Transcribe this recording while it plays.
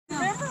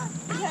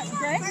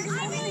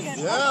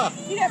Yeah.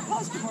 You'd have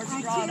poster boards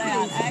drawn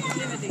out,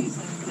 activities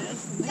and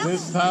this.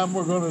 This time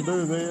we're going to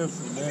do this,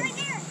 and then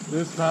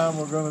this time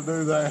we're going to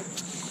do that.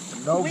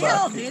 Nobody. We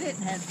all did it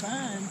and had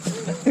fun.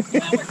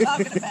 Now we're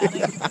talking about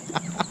it.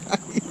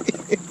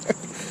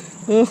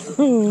 Oh,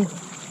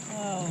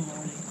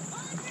 Lordy.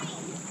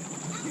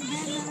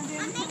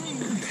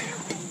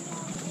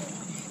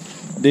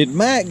 Did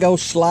Matt go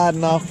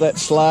sliding off that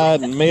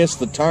slide and miss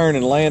the turn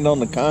and land on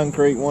the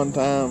concrete one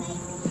time?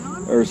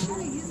 Or,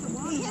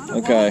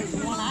 okay. The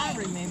one I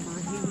remember,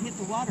 he hit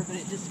the water, but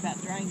it just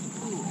about drained the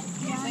pool.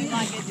 It seemed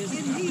like it just,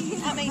 he hit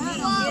it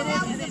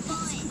and it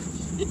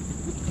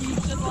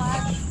just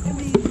like,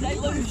 they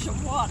lose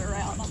some water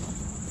out on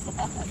the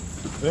slide.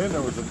 Then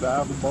there was a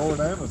diving board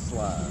and a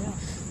slide. Yeah.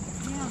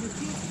 Yeah, the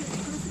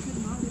kids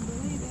couldn't hardly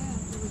believe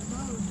that. There was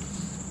both.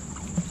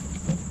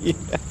 Yeah.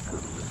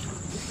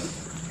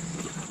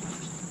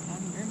 I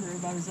remember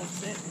everybody was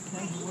upset because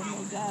there wasn't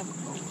no diving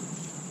board.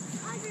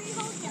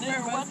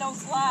 There wasn't no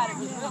slide, it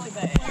was really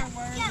bad. There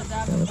were the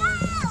diving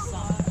boards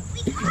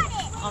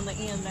on the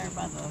end there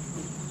by the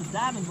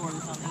diving board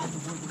was on the end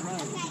of where the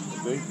road.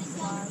 Deep.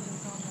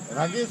 And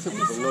I guess it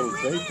was a little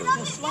deeper.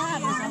 The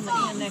slide was on the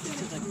end next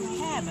to the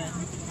cabin,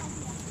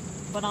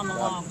 but on the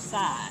long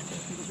side.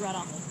 It was right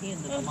on the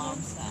end of the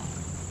long side.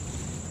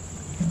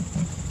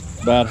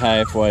 About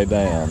halfway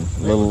down.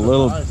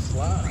 Little. Nice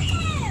slide.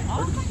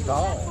 Pretty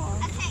tall.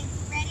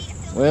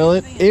 Well,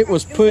 it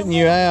was putting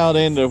you out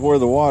into where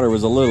the water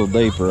was a little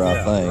deeper,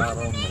 I think. Right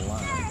on the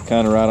line.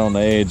 Kind of right on the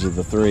edge of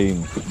the three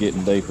and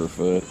getting deeper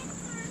foot.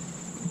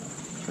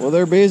 Well,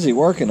 they're busy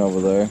working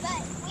over there.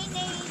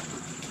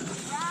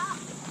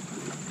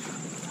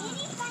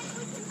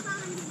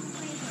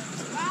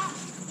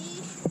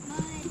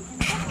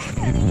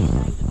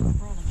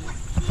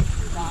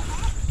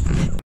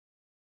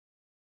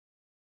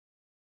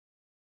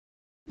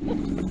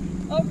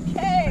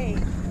 Okay.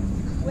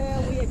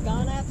 Well, we had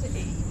gone out to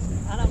eat.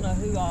 I don't know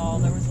who all.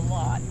 There was a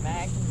lot.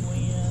 Mac and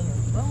Gwen.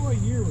 What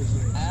year was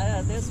this?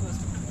 This was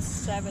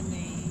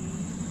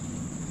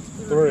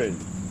 3.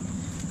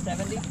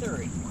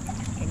 73.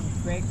 And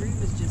Gregory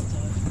was just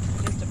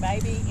a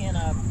baby in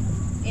a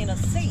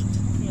seat,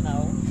 you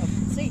know, a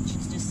seat. She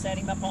just set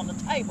him up on the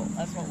table.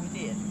 That's what we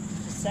did.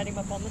 Just set him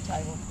up on the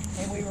table.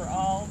 And we were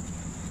all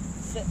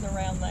sitting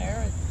around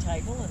there at the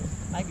table, and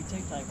maybe 2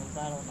 tables,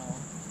 I don't know.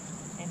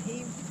 And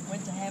he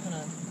went to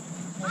crying,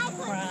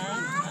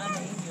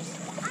 just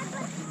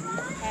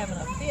having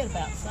a fit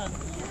about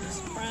something,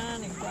 just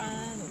crying and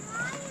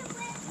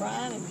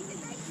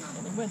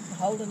he went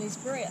holding his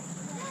breath.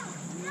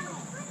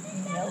 He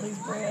held his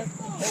breath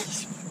and held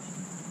his breath.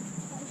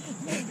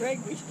 Me and Greg,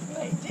 we didn't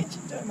pay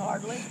attention to him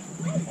hardly.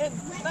 And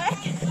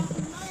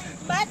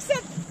Mac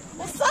said,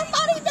 well,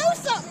 somebody do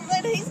something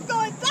that he's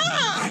going to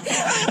die.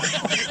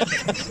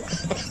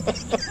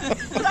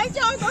 Ain't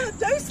y'all going to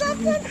do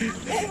something?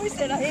 And we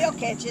said, oh, he'll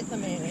catch it in a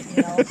minute,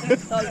 you know.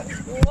 So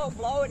we'll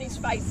blow in his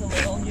face a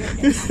little. And you'll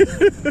catch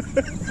it.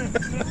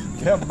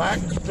 Yeah, Mac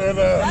stood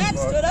up. Mac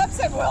stood up and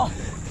said, well,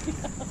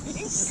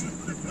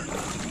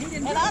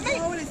 and I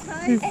mean,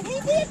 and he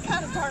did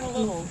kind of turn a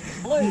little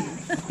blue.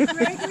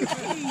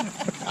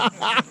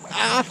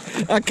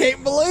 I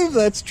can't believe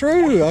that's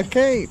true. I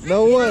can't.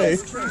 No way. It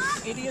is true.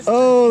 It is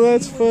Oh, true.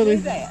 that's He would funny.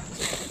 do that.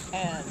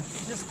 And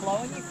just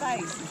blow in your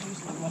face is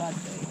usually what I do.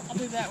 I'll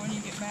do that when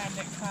you get mad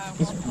next time.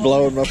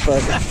 Blowing my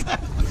face.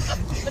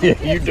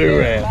 Yeah, you do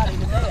that. Everybody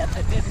to death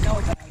that didn't know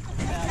about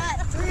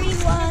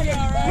it.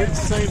 We'd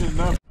seen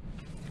enough.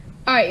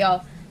 Alright,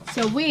 y'all.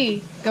 So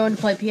we going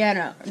to play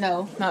piano.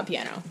 No, not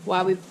piano.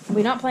 Why we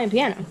not playing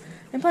piano?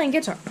 I'm playing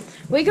guitar.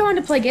 We going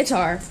to play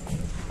guitar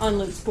on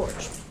Luke's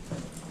porch.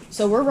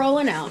 So we're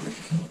rolling out.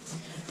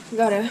 We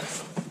gotta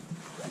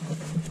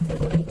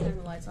turn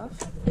the lights off.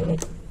 Turn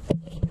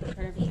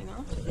everything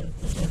off.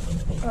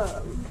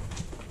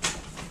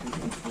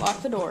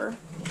 Lock the door.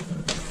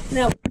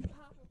 Now pop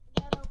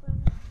that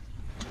open.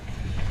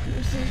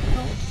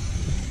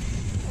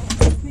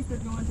 I think they're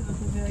going to the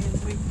pavilion.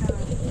 We kind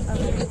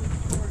of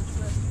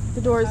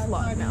The door is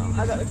locked now.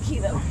 I got the key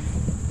though.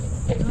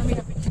 let me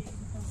have the key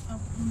because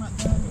I'm not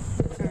done.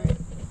 Alright.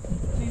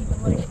 Need the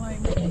lake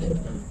playing the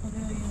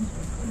pavilion.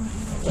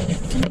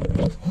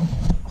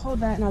 Hold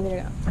that. No, there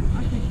you go.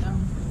 I think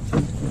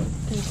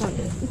It's not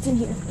good. It's in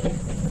here.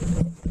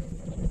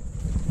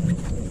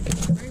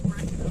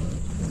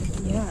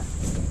 Yeah.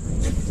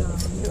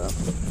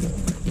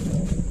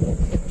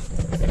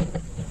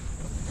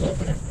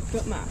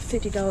 Got my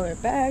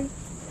 $50 bag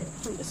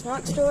from the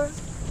snack store.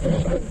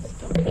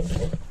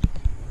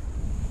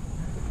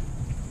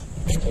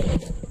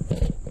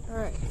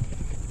 Alright.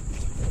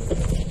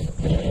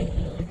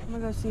 I'm gonna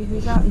go see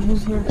who's out and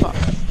who's here for.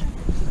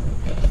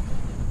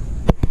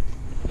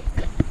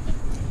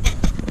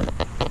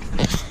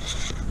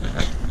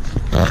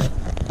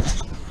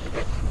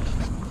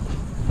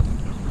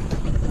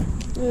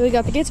 We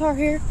got the guitar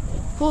here.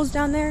 Pool's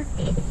down there.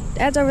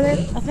 Dad's over there.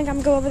 I think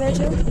I'm gonna go over there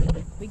too.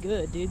 We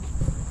good, dude.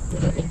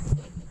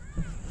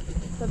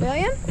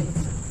 Pavilion?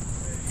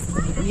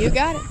 You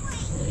got it.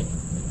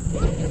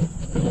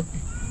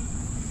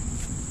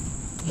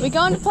 We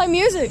going to play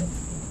music.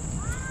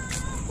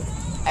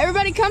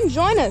 Everybody come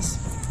join us.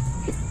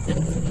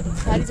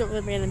 Daddy's over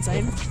there being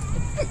insane.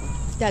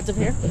 Dad's up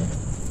here.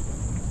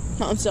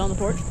 Mom's still on the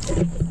porch.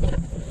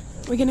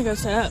 We're gonna go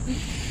set up.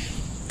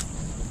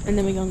 And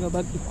then we're gonna go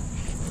bug people.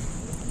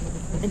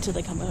 Until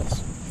they come with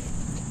us.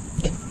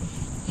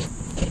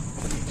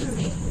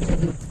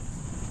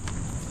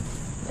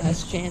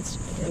 Last chance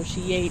to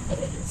negotiate.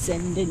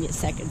 Send in your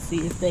second,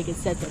 see if they can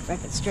set their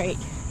record straight.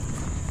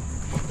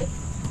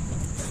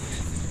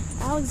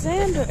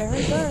 Alexander,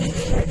 Aaron Burns.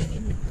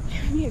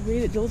 We agree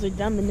that duels are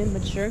dumb and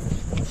immature.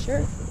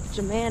 Sure, but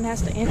your man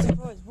has to answer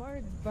for his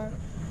words, Bert.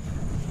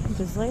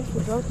 Because life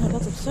we both know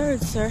that's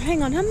absurd, sir.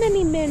 Hang on, how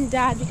many men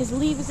died because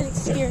Lee was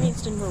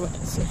inexperienced and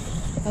ruinous?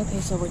 Okay,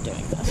 so we're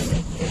doing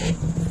this.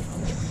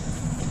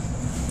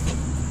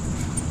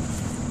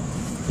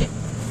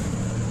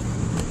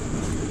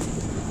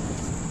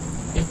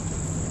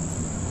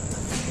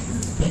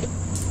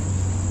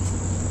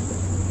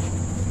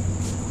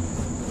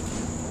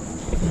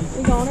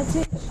 We're gonna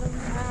take some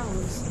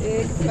house.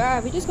 Goodbye.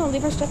 We're just gonna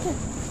leave our stuff there.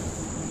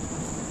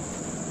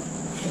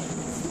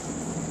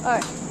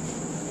 Alright.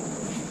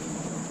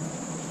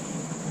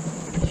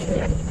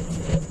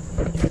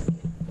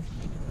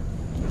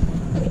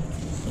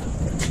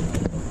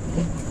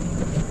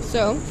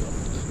 So,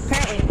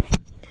 apparently,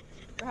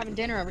 we're having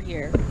dinner over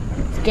here.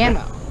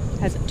 Gambo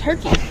has a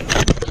turkey.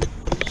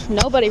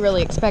 Nobody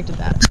really expected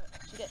that, but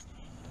she did.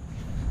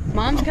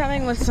 Mom's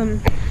coming with some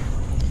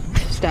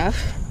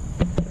stuff.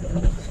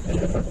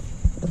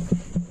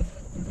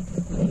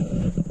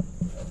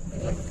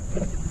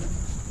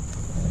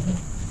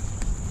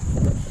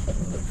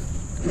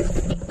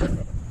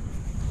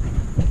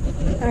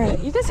 Alright,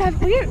 you guys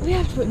have, we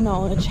have to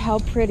acknowledge how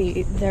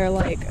pretty their,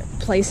 like,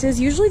 place is.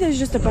 Usually there's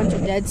just a bunch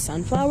of dead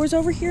sunflowers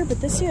over here,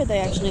 but this year they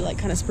actually, like,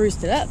 kind of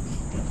spruced it up.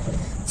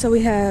 So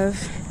we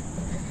have,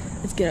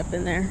 let's get up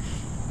in there,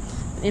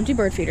 an empty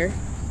bird feeder.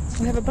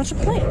 We have a bunch of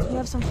plants. We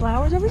have some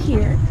flowers over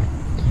here.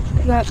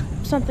 We got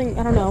something,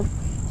 I don't know,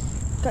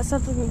 got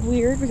something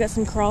weird. We got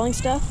some crawling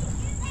stuff,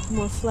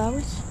 more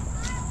flowers,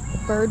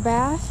 bird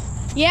bath.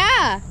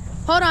 Yeah,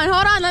 hold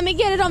on, let me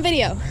get it on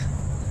video.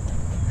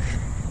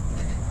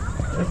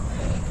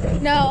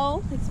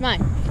 No, it's mine.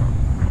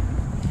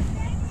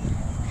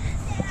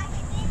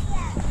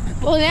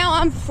 Well, now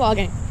I'm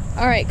vlogging.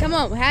 All right, come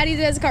on. Hattie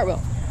does a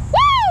cartwheel.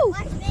 Woo!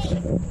 Watch me.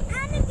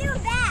 I'm gonna do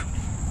it back.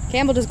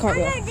 Campbell does a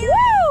cartwheel. I'm gonna do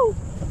Woo!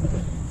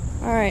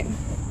 All right.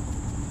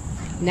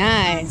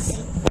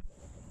 Nice.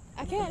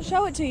 I can't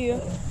show it to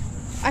you.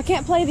 I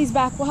can't play these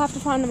back. We'll have to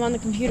find them on the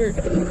computer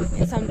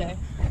someday.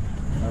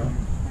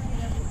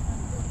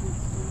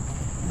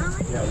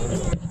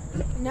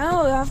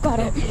 No, I've got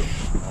it.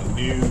 A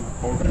new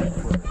portrait.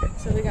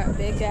 So we got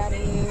Big Daddy,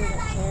 we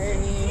got Carrie,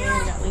 we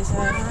got Lisa,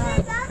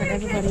 got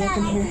everybody up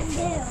in here.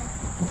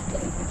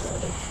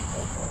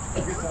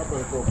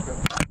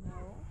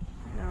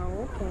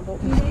 No, Campbell.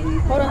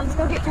 Hold on, let's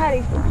go get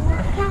Patty.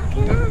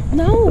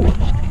 No.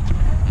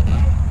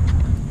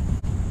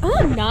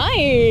 Oh,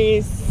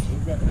 nice.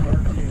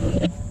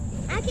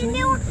 I can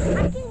do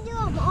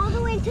them all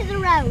the way to the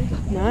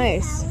road.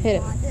 Nice. Hit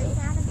it.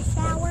 Out of the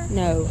shower.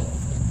 No.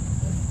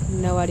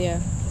 No idea.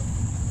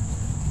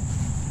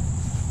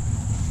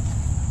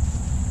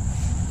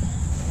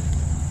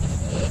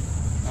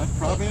 That's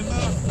probably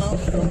enough. No,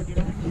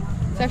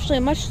 It's actually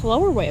a much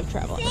slower way of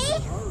traveling. See?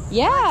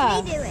 Yeah.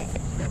 Watch me do it.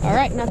 All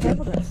right, now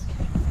Campbell does.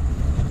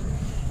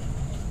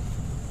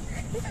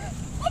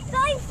 It's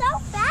going so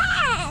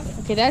fast.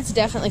 Okay, that's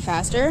definitely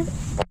faster.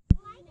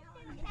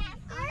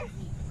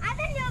 I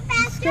can do it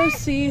faster. Let's go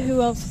see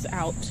who else is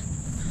out.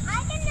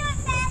 I can do it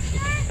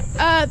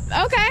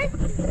faster. Okay.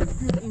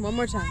 One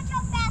more time. Watch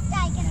how fast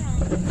I can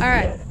run. All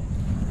right.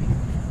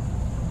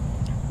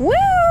 Woo!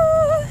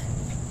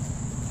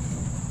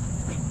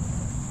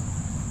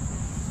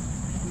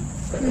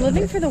 I'm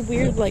living for the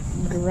weird, like,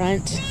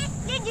 grunt.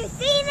 Did you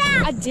see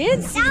that? I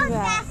did see That was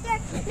that. faster.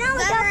 No,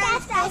 look how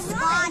fast I can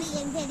run.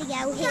 In video.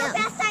 Look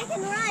how fast I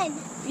can run.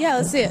 Yeah,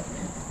 let's see it.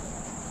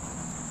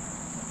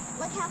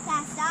 Look how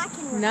fast I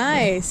can run.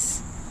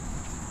 Nice.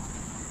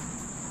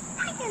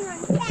 I can run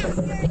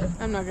faster.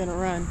 I'm not gonna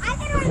run. I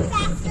can run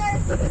faster.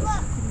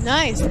 Look.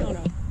 Nice. Oh,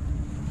 no.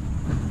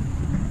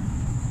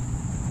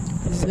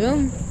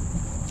 Zoom.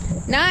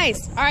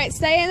 Nice. All right,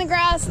 stay in the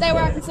grass. Stay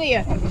where I can see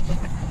you.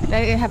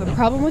 They have a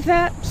problem with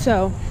that,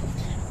 so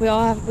we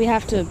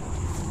have to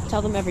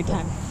tell them every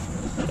time.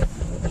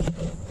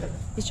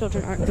 These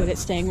children aren't good at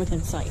staying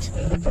within sight.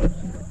 We got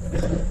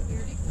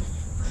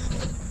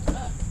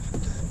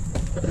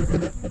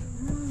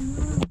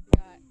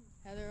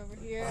Heather over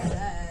here.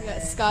 We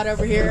got Scott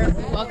over here.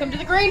 Welcome to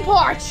the green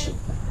porch.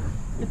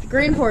 At the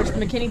green porch, the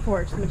McKinney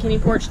porch, the McKinney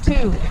porch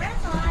 2.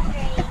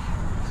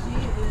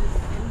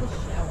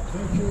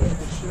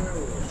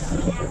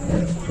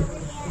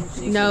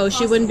 No,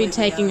 she wouldn't be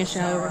taking a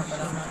shower.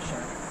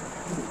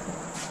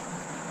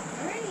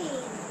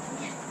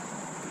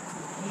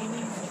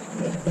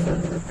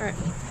 Alright.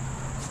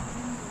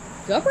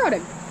 GoPro'd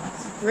him.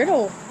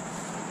 Riddle.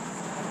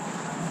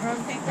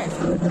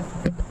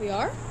 We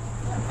are?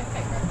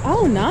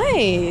 Oh,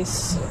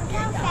 nice. Look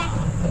how fast.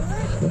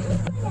 Look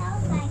what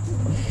else I can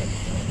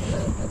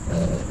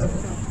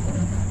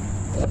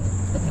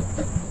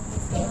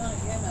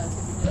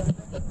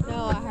do. No,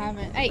 I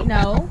haven't. Hey,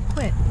 no.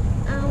 Quit.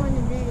 I want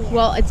a video.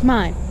 Well, it's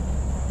mine.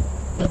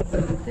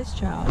 This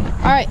child.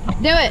 Alright,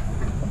 do it.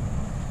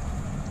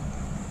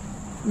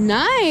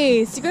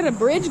 Nice. You got a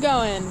bridge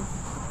going.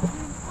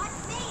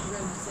 What's me?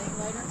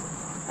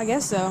 I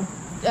guess so.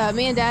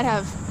 Me and Dad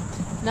have.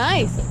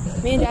 Nice.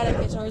 Me and Dad have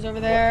guitars over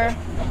there.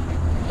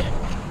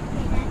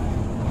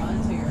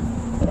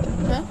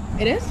 Huh?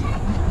 It is?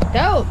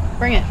 Dope.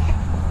 Bring it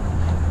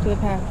to the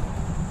path.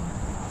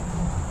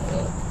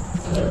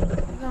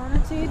 Gonna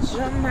teach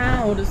them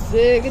how to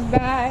say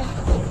goodbye.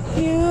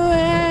 You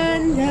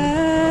and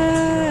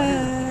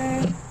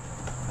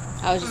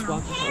I was just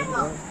walking.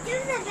 Campbell, do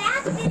the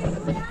basket is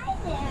what I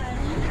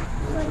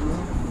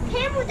did.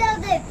 Campbell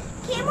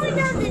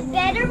does it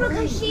better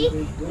because she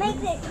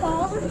makes it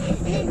cold and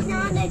it's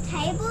on the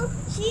table.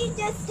 She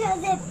just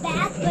does it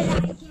fast, but I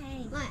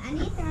can't. Look, I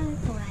need to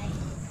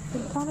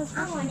throw this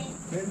away. I want it.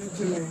 Hand it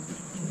to me.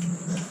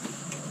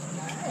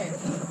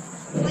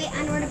 Wait, I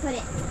know where to put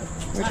it.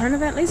 Return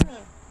of Aunt Lisa.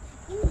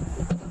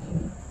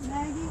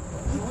 Maggie,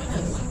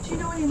 do you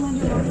know any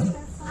Linda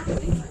Ronstadt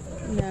songs?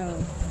 No.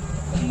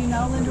 Do you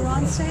know Linda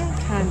Ronstadt?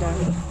 Kind of.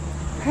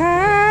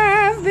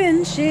 Have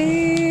been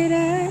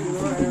cheated.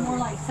 Something more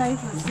like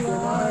Faithless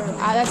Love.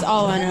 That's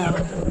all I know.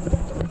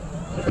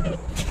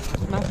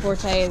 My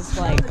forte is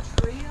like,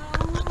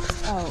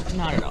 oh,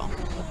 not at all.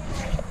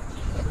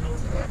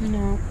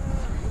 No.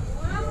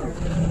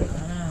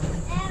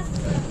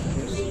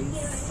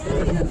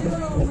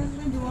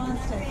 Linda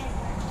Ronstadt.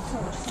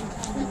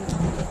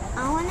 I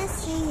want to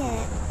see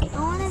it. I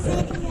want a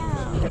video.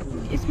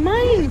 It's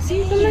mine.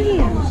 See from my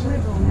hand.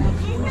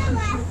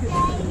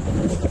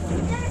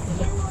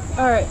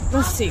 All right,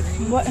 let's see.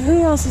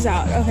 Who else is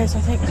out? Okay, so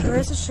I think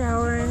Carissa's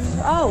showering.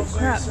 Oh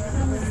crap!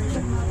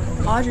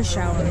 Audra's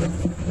showering.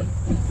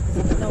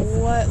 Now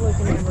what Luke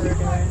and Amber are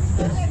doing?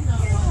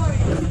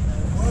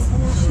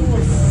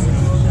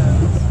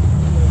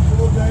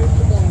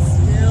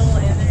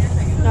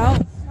 No,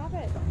 stop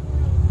it.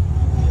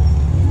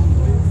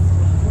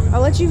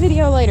 I'll let you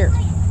video later.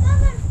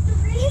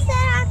 He said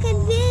I could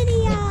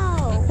video.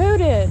 Who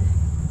did?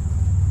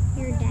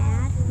 Your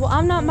dad. Well,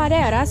 I'm not my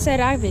dad. I said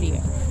I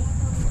video.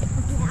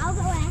 I'll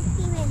go ask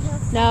him and he'll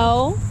say.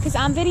 No, because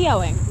I'm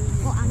videoing.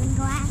 Well, I'm gonna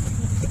go ask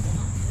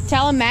him.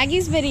 Tell him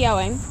Maggie's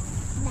videoing.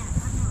 No,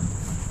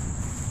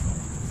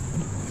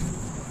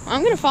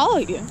 I'm I'm gonna follow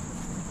you.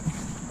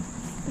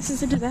 This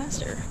is a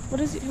disaster.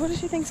 What does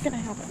she think's gonna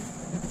happen?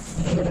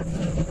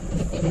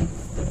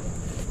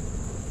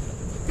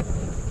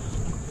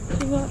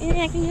 You go,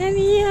 yeah, I can have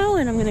video,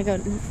 and I'm gonna go.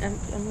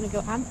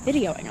 I'm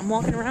videoing. I'm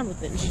walking around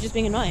with it, and she's just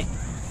being annoying.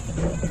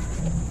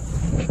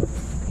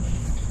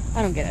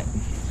 I don't get it.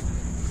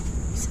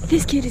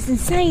 This kid is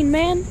insane,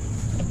 man.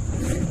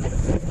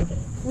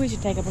 We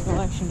should take up a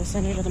collection to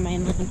send her to the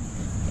mainland.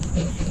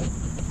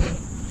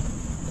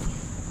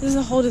 This is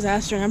a whole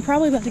disaster, and I'm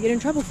probably about to get in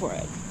trouble for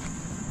it.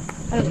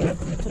 I don't care.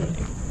 Totally.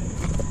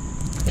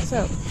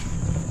 So,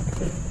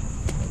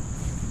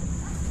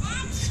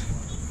 it's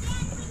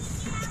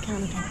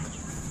countertop.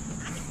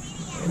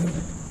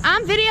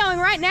 I'm videoing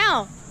right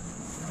now.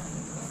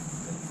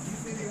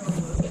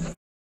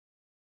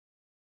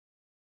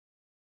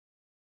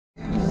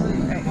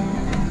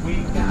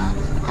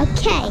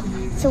 Okay,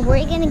 so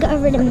we're gonna go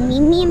over to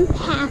Mimi and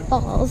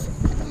Papa's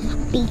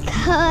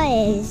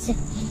because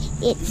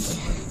it's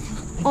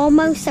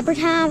almost supper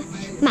time.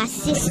 My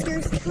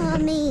sister's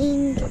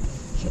coming.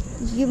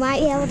 You might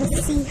be able to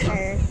see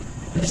her.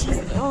 She's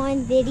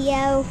on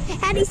video.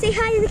 How do you say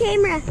hi to the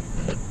camera?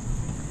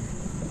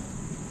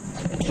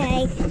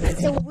 Okay,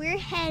 so we're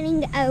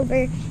heading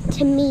over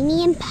to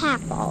Mimi and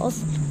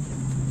Papa's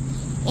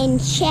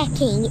and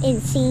checking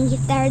and seeing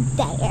if they're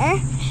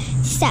there.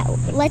 So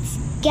let's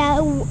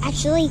go.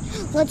 Actually,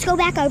 let's go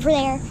back over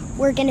there.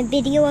 We're gonna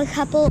video a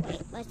couple.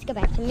 Wait, let's go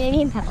back to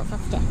Mimi and Papa's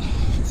instead.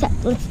 So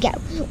let's go.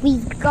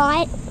 We've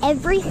got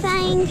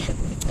everything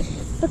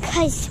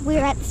because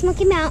we're at the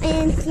Smoky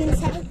Mountains. You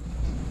can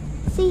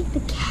see the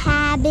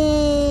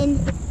cabin,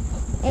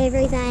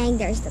 everything.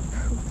 There's the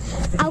pool.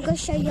 I'll go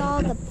show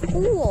y'all the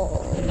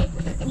pool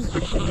we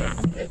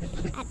have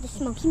at the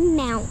Smoky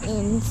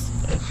Mountains.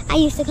 I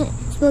used to call it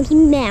Smoky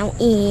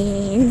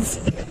Mountains.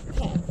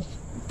 Okay,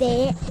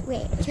 there.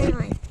 Wait, turn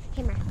on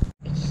camera.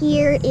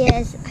 Here. Not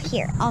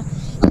there.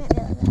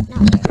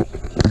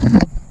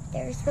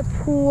 There's the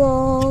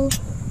pool.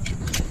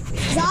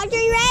 Is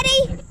Audrey ready?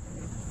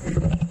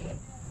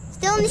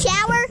 Still in the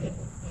shower?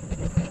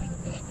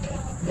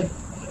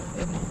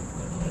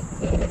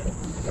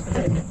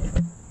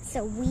 So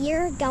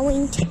we're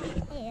going to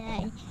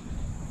head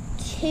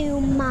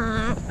to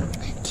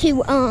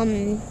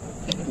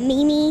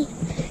Mimi,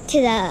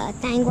 to the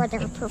thing where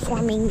they're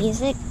performing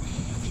music,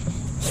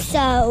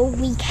 so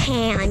we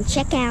can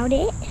check out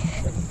it.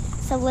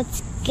 So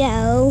let's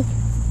go.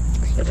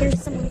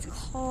 Here's someone's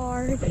car.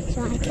 car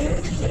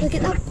jacket. Look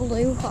at that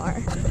blue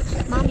car.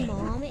 My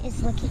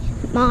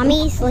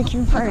mommy's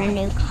looking for a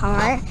new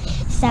car.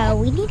 So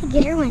we need to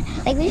get her one.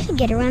 Like, we should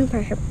get her one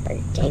for her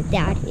birthday.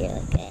 That would be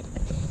really good.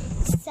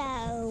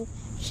 So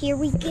here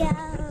we go.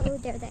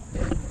 They're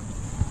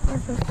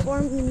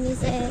performing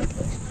music.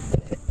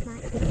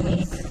 Might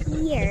be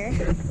here.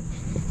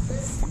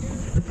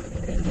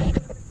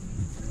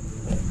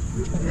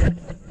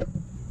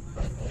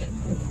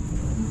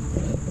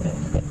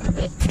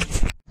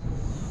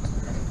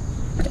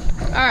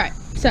 All right,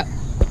 so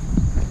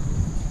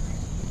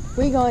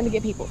we're going to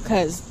get people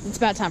because it's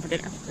about time for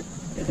dinner.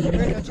 We're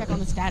gonna go check on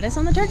the status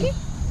on the turkey.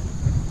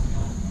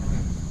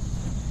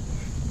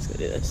 Let's go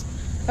do this.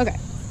 Okay,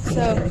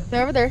 so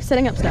they're over there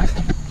setting up stuff.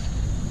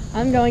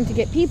 I'm going to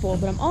get people,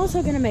 but I'm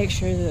also gonna make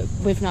sure that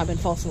we've not been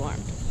false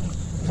alarmed.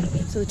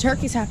 So the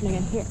turkey's happening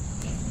in here.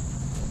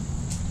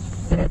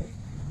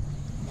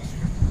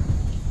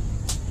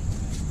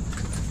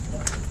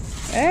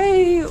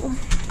 Hey,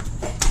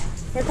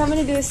 we're coming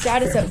to do a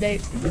status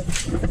update. We're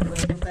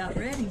about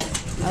ready.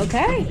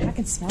 Okay, I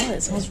can smell it.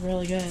 It smells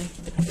really good. I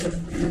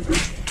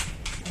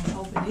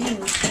hope it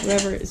is.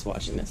 Whoever is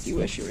watching this, you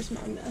wish you were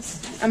smelling this.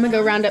 I'm gonna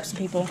go round up some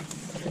people.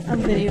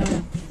 I'm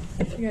videoing.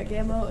 We got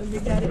Gammo and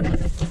Big Daddy. I'm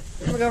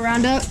gonna go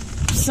round up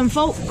some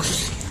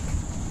folks.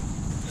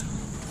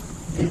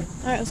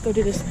 Alright, let's go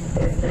do this.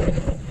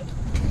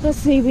 Let's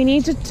see, we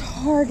need to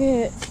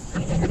target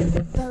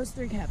those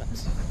 3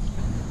 cabins.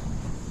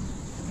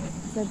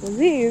 I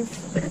believe.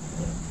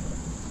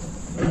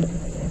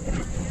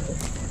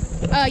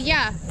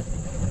 Yeah.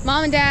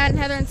 Mom and Dad,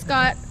 Heather and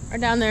Scott are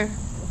down there.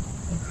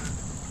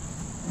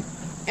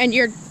 And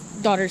your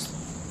daughters.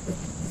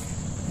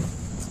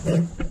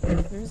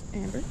 There's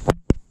Amber.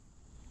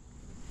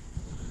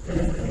 We're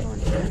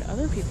going to find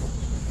other people.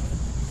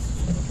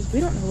 Because we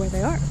don't know where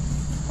they are.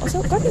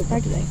 Also, got this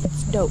bag today.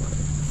 It's dope.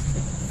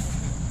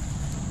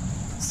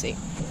 Let's see.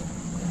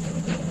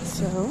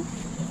 So.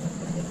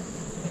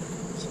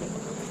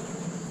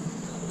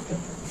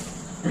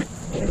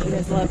 You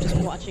guys love just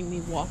watching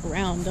me walk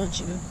around, don't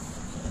you?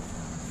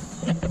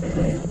 I don't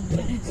know what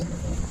that is.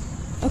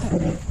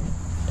 Okay.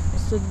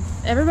 So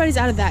everybody's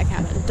out of that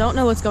cabin. Don't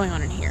know what's going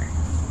on in here.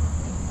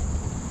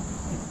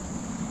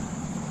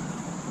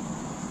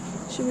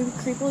 Should we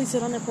creepily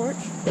sit on their porch?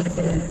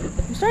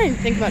 I'm starting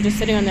to think about just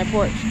sitting on their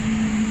porch,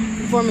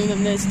 informing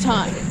them that it's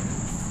time.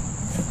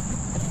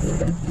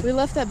 We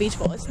left that beach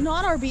ball. It's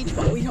not our beach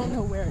ball. We don't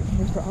know where it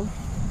came from.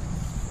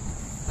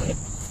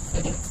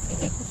 I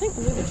think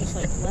we were just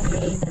like left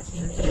it in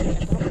here. I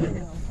don't really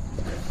know.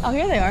 Oh,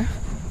 here they are.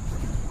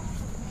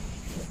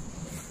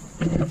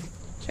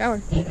 Shower.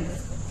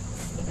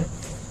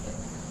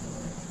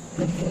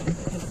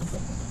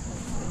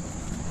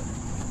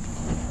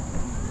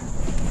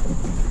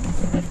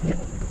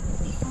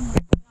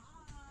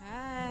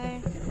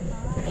 Hi.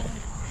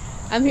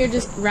 I'm here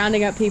just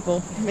rounding up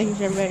people, making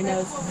sure everybody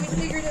knows. Well, we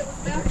figured it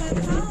was about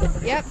that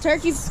time. Yep,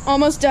 turkey's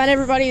almost done.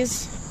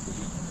 Everybody's.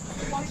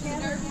 Watch the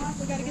derby.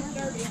 We gotta get the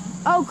derby.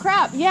 Oh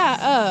crap!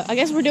 Yeah. I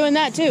guess we're doing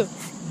that too.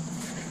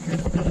 I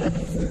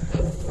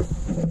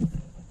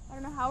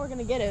don't know how we're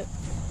gonna get it.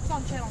 It's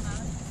on Channel 9.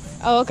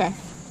 Oh, okay.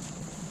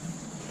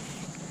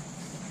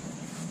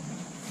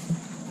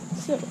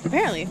 So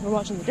apparently we're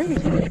watching the derby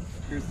too.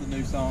 Here's the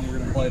new song we're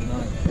gonna play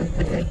tonight.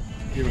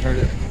 You ever heard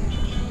it?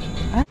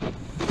 Huh?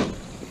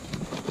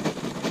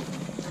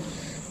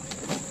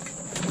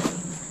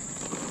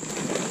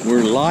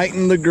 We're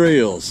lighting the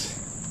grills.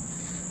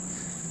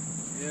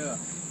 Yeah.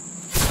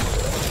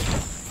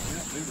 We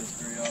don't do this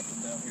very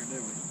often down here,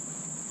 do we?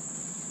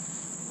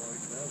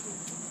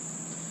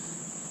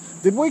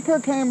 Did we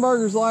cook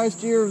hamburgers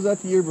last year or was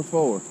that the year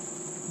before?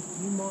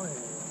 You might have.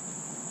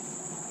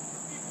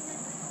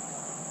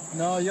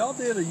 No, y'all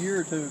did a year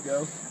or two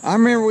ago. I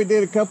remember we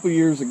did a couple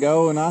years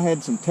ago and I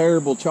had some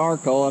terrible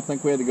charcoal. I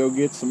think we had to go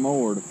get some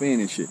more to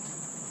finish it.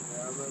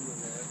 Yeah, I remember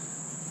that.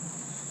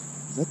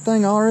 Is that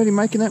thing already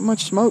making that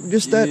much smoke?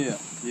 Just that?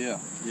 Yeah.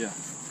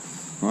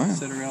 Wow.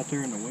 Set her out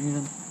there in the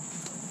wind.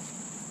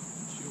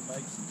 She'll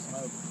make some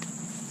smoke.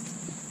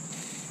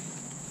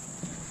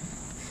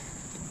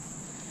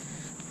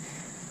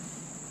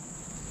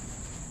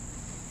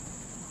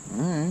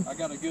 Alright. I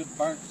got a good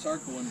burnt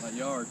circle in my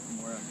yard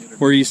from where I get her.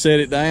 Where you set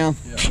it down?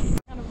 Yeah.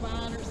 Kind of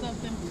vine or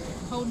something.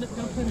 Holding it,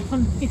 gonna put it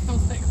on me. I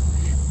was like,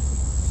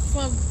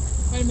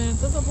 wait a minute,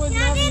 that's a poison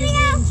ivy.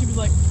 And she was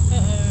like,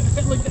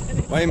 I looked at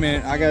it. Wait a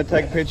minute, I gotta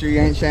take a picture of you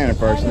Aunt Shannon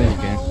first, I then don't you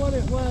know can. what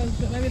it was,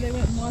 but maybe they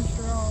went and washed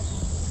her off.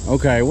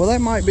 Okay, well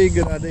that might be a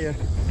good idea.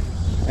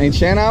 Aunt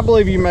Shannon, I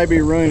believe you may be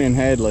ruining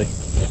Hadley.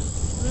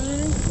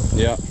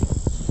 Really? Yep.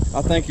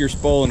 I think you're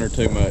spoiling her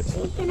too much.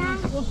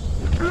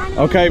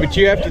 Okay, but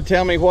you have to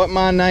tell me what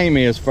my name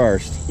is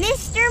first.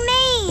 Mr.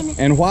 Mean.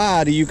 And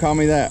why do you call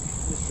me that?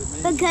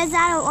 Because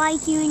I don't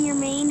like you and you're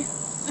mean.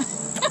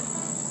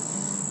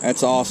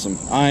 That's awesome.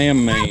 I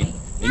am mean.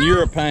 And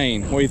you're a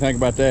pain. What do you think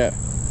about that?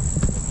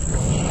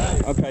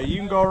 Okay, you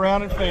can go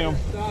around and film.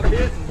 Stop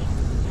hitting.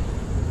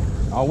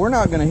 Oh, we're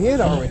not going to hit,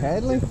 are we,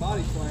 Hadley?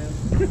 Body slam.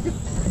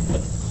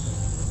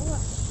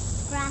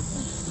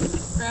 Grassy.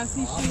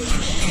 grassy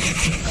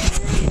shoes.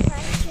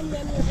 And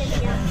then you're gonna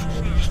jump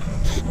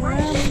smack.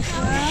 Around the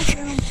grass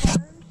and on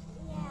first.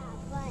 Yeah,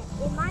 but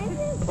it might have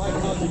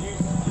been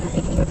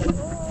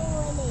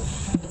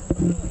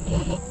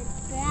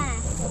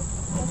grass.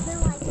 I feel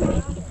like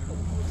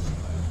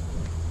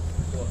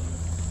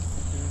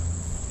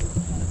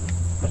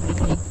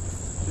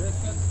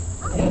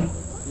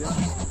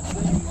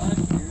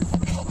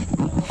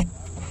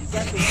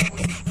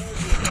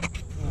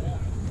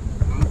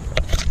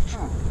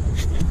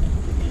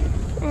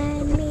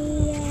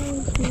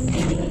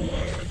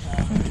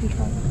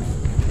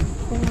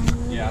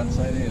Yeah, I'd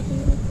say it is.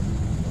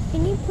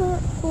 Can you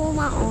pull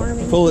my arm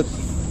and Pull it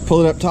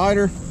up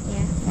tighter?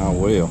 Yeah. I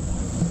will.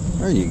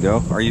 There you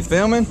go. Are you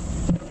filming?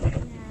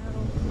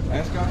 No.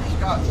 Ask Uncle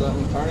Scott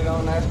something. Turn it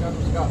on and ask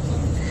Uncle Scott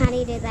something. How do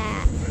you do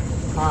that?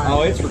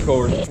 Oh, it's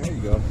recording. There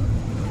you go.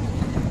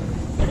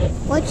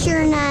 What's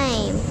your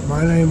name?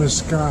 My name is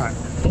Scott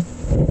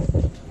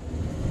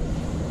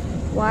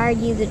Why are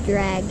you the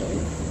dragon?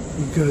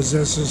 because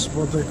this is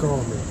what they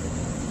call me.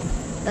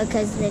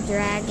 Because the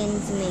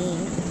dragon's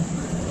mean.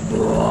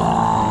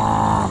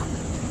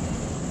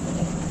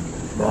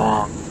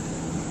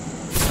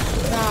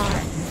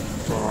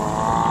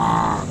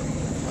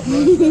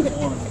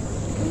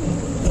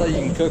 So you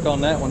can cook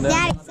on that one.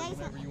 Daddy, say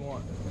something. You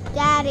want.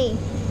 Daddy.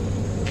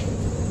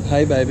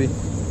 Hey, baby.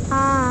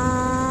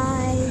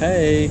 Hi.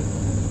 Hey.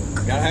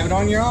 Gotta have it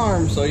on your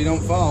arm so you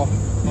don't fall.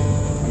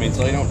 I mean,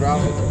 so you don't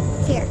drop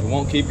it. Here. It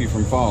won't keep you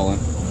from falling.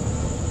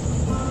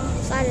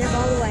 Slide it up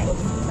all the way.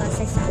 So I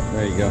say stop.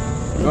 There you go.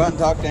 Go out and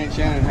talk to Aunt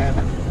Shannon and have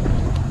it.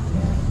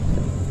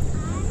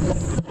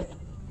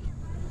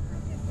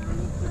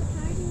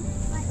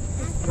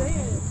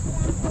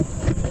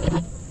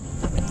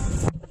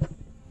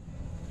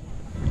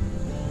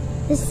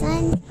 The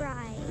sun's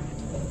bright.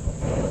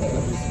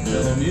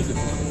 Music.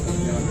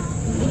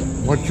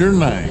 What's your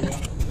name?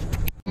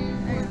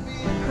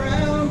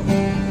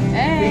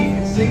 Hey.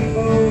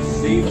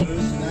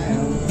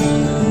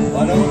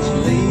 Why don't you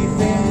leave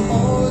them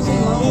boys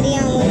alone?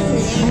 Video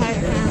was in the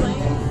background.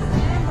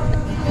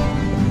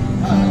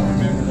 I don't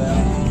remember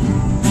that.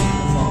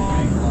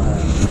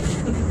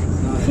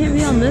 Can't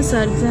be on this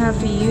side because I have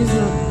to use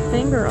my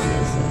finger on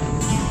this side.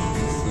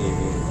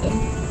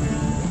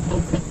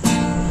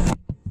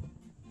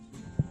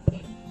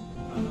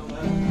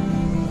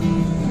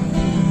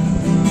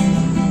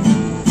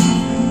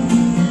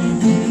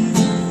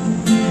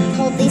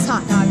 Hold these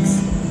hot dogs.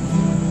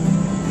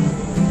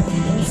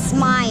 And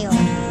smile.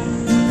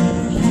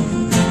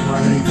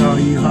 Why they call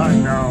you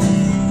hot dog?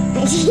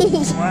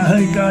 Why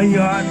they call you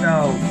hot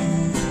dog?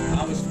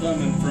 I was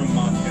thumbing from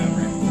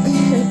Montgomery.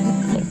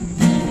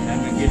 And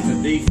we get the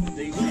deep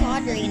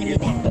Audrey gonna be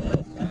back.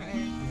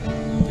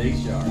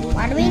 sharp.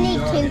 Why do we need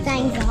two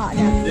things of hot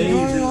dogs? We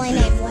normally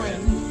need one.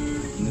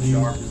 And the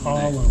sharp is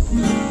All the of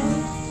next. them.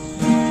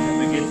 And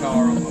the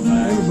guitar on my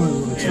back. Everybody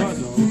likes Yeah. hot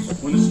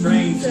dogs. When the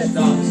strings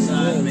stop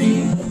beside me,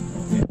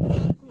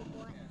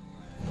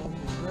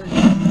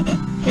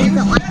 Who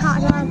doesn't like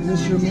hot dogs?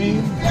 Mr.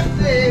 Mean?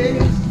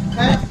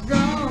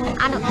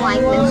 I don't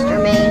like Mr.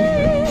 Mean.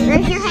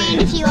 Raise your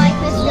hand if you like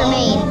Mr.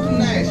 Mean.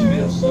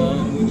 Nashville,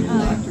 son, would you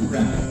like to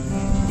ride?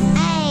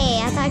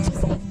 Hey, I thought you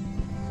said.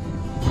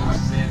 I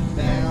sit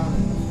down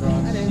in the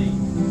front seat.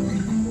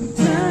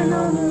 Turn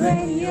on the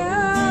radio.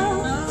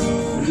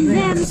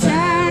 Them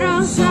sad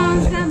old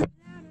songs coming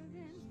out of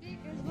them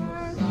speakers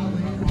were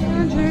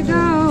country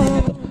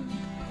gold.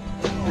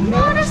 I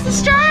noticed the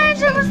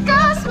stranger was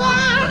ghost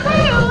like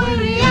when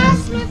he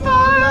asked me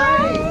for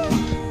it.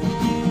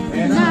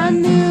 And I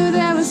knew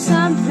there was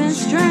something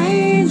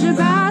strange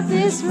about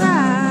this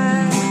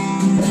ride.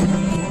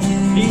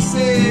 He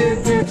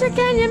said, Doctor,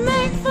 can you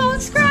make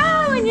folks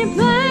cry when you're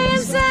playing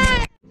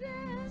sad?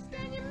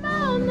 Can you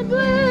moan the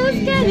blues?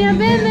 Can you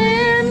bend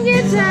them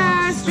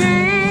guitar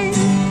strings?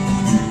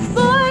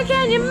 Boy,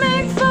 can you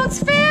make folks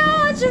feel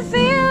what you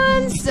feel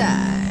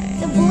inside?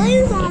 The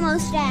blue's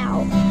almost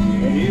out.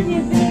 If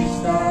you think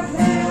start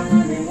now,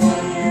 let me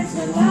warn you, it's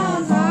a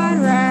long, hard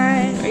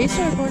ride. Are you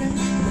still recording?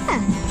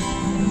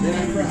 then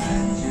I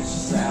ride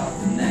just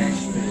south of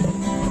Nashville.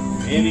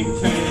 And he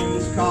turned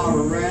his car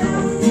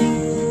around.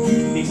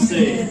 He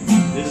said,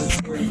 this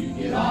is where you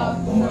get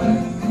off, boy.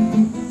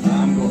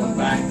 I'm going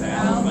back to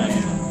Alabama.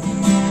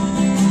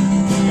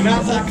 And I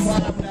was like,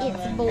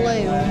 It's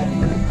blue.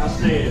 I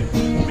said,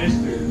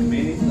 Mr.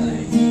 Many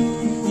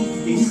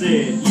Things. He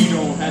said, you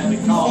don't have to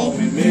call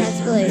me See, that's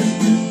Mr. blue.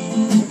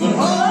 The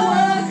whole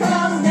world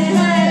calls me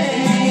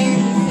name.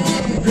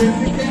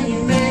 Can you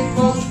make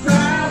folks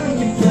cry when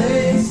you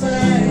play and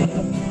sing?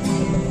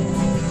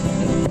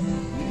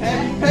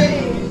 Have you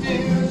paid your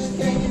dues?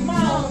 Can you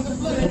mow the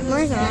blues?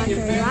 Where's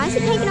Audrey? Why is he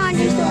taking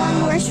Audrey's the one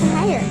who wears her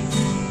hair?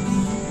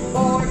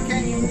 Boy,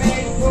 can you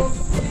make folks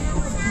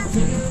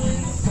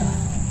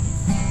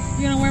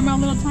You gonna wear my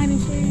little tiny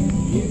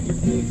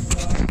shoes?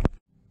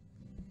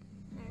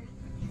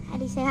 How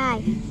do you say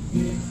hi?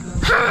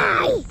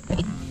 Hi!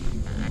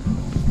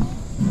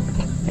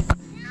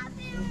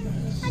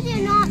 I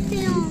did not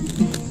film.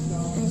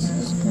 This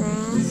is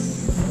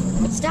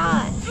grass.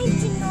 Stop.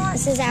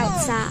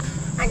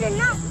 I did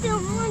not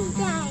film one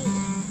day.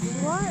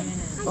 What?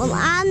 Well,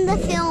 I'm the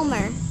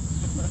filmer.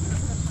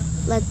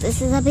 Look,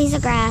 this is a piece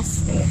of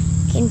grass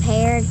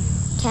compared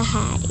to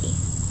Hattie.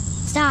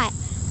 Stop.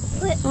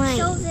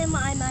 Show them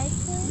my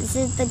phone. This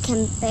is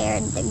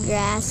compared the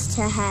grass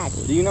to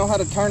Hattie. Do you know how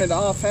to turn it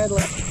off,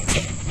 Hadley?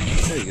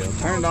 There you go.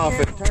 Turn it off.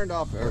 Turned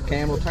off. Or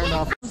Campbell, turn it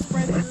off.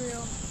 Spray the grill.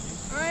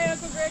 All right,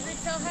 Uncle Gregory,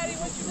 tell Hattie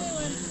what you're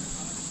doing.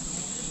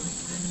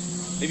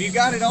 Have you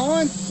got it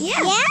on?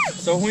 Yeah. Yeah.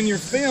 So when you're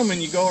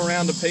filming, you go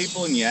around to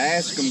people and you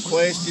ask them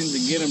questions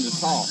and get them to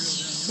talk.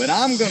 But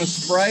I'm going to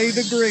spray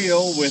the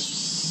grill with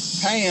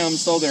Pam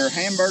so their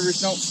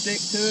hamburgers don't stick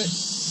to it.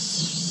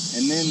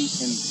 And then,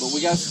 but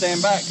we got to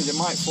stand back because it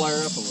might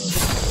flare up a little.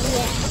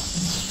 Yeah.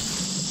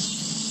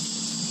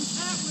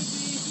 That would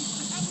be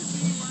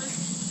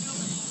worse.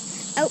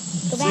 Oh,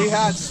 go back. See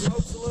how it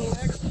smokes a little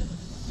extra?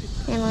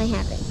 Emily,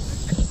 have it.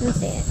 Let me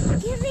see it.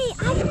 Give me,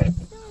 I want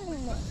some.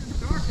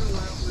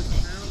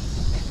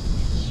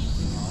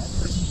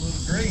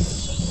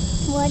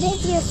 What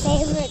is your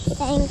favorite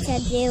thing to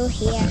do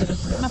here?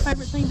 My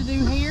favorite thing to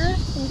do here,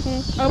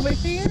 over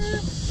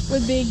here,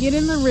 would be get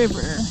in the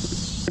river.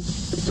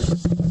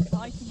 I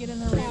like to get in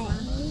the river.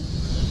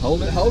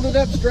 Hold it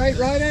up straight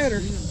right at her.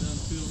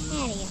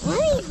 Hattie, let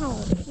me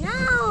hold.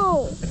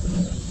 No!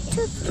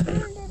 Just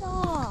turned it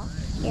off.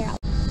 Here.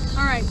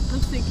 All right,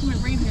 let's see. Come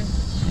here, read here.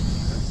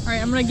 All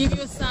right, I'm gonna give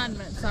you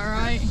assignments. All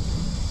right.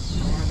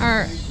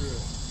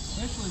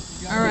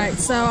 All right.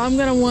 So I'm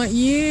gonna want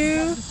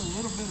you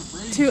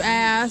to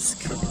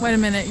ask. Wait a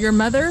minute. Your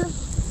mother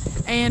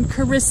and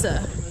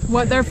Carissa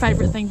what their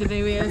favorite thing to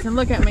do is, and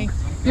look at me.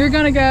 You're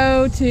gonna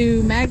go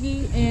to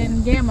Maggie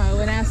and Gammo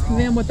and ask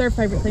them what their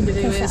favorite thing to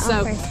do is.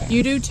 So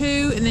you do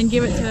 2, and then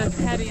give it to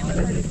Hattie and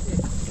 36.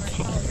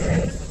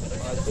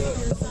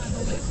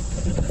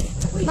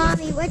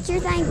 Mommy, what's your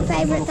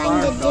favorite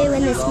thing to do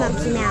in the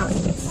Smoky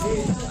Mountains?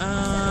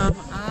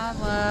 I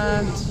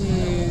love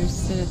to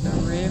sit at the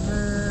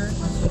river.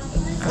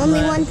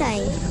 Only one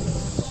thing.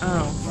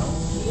 Oh.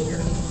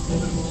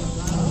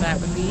 That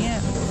would be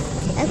it.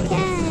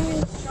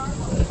 Okay.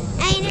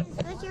 Aiden,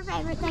 what's your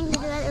favorite thing to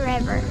do at the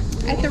river?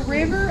 At the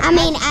river? I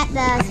mean, at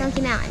the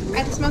Smoky Mountains.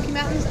 At the Smoky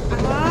Mountains,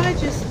 I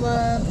just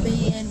love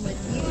being with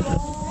you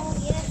all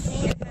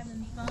and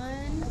having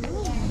fun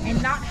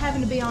and not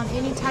having to be on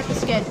any type of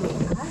schedule.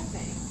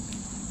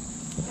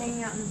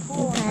 Hanging out in the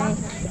pool. Okay.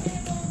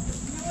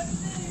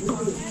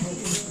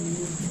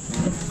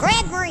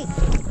 Gregory!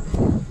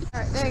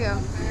 Alright, there you go.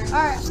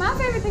 Alright, my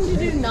favorite thing to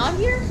do not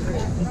here?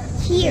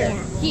 Here.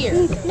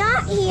 Here.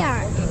 Not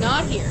here.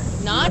 Not here.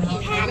 Not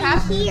here. You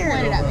have to Here.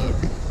 point it at me.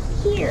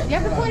 Here. You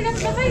have to point it up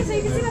to my face so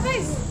you can see my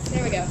face.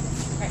 There we go.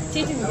 Alright,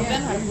 teaching them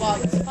how to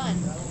vlog is fun.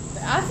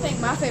 But I think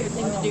my favorite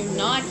thing to do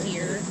not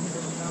here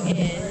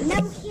is...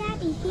 No,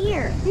 Hattie,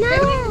 here. Favorite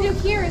thing No. to do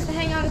here is to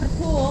hang out at the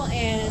pool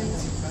and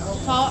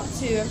talk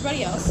to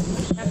everybody else.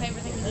 My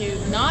favorite thing to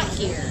do not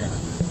here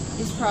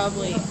is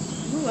probably...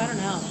 Ooh, I don't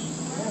know.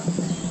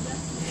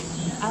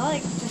 I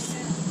like just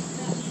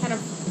kind of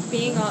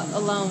being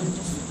alone,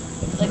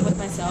 just like with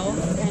myself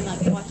and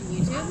like watching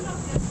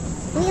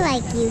YouTube. We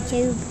like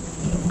YouTube.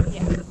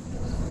 Yeah.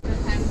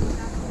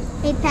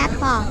 Hey,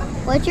 Papa,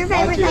 what's your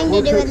favorite thing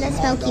to do in the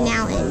Smoky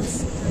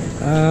Mountains?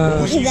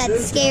 That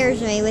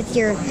scares me with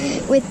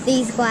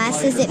these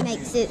glasses. It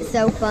makes it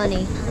so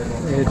funny.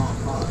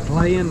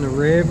 Play in the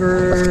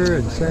river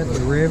and sit in the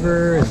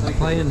river and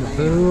play in the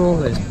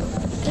pool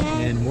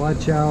and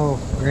watch y'all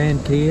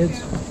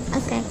grandkids.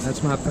 Okay.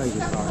 That's my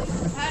favorite part.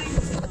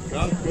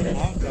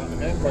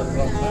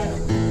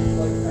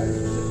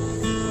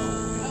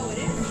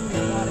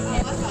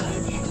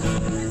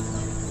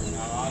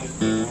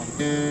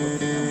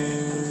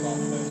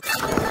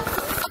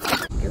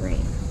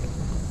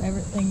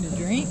 Favorite thing to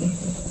drink?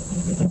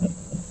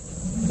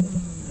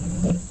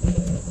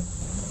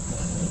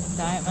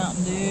 Diet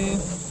Mountain Dew.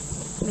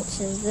 Which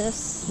is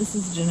this? This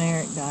is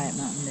generic Diet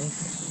Mountain Dew.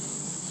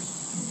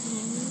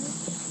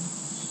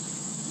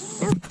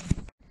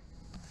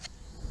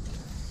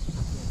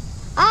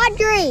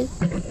 Audrey!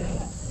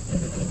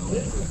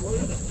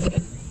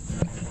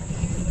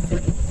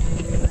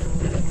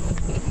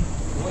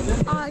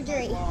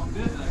 Audrey,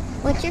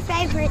 what's your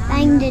favorite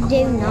thing to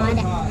do not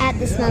at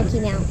the Smoky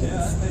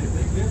Mountains?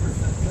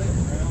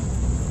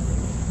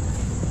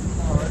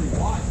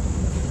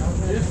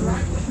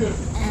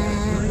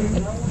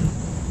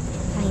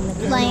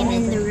 Playing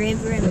in the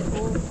river and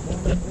pool.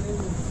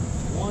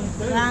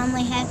 Do I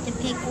only have to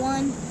pick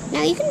one?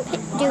 No, you can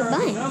do a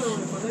bunch.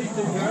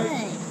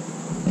 Good.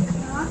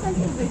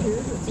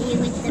 Be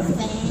with the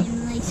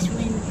family,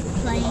 swim,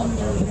 play in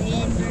the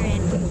river,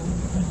 and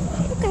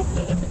Okay.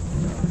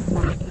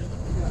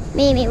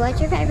 Mimi, what's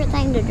your favorite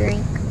thing to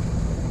drink?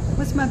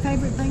 What's my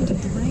favorite thing to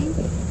drink?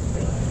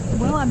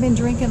 Well, I've been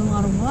drinking a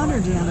lot of water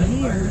down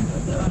here,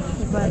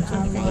 but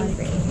I like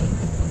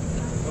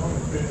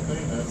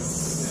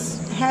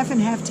half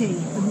and half tea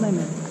with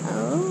lemon.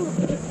 Oh.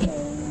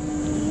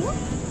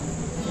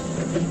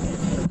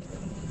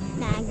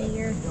 Maggie,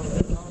 you're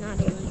not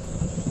in.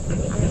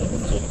 I'm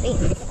going to you to be.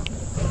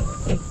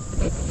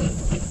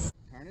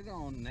 it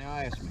on. Now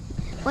ask me.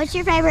 What's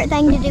your favorite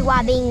thing to do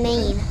while being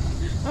mean?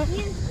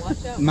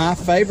 My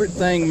favorite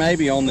thing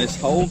maybe on this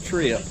whole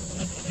trip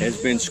has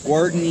been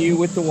squirting you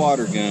with the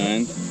water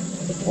gun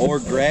or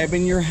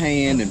grabbing your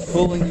hand and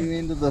pulling you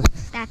into the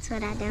That's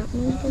what I don't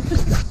need.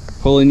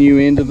 pulling you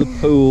into the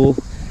pool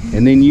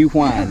and then you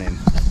whining.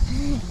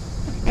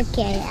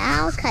 Okay,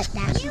 I'll cut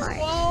that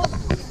part.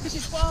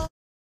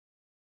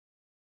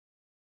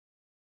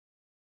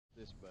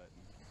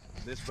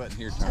 This button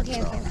here turns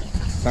it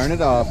off. Turn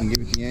it off and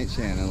give it to Aunt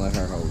Shannon and let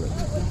her hold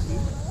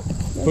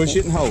it. Push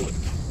it and hold it.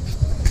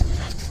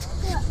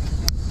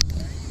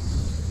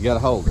 You gotta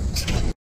hold it.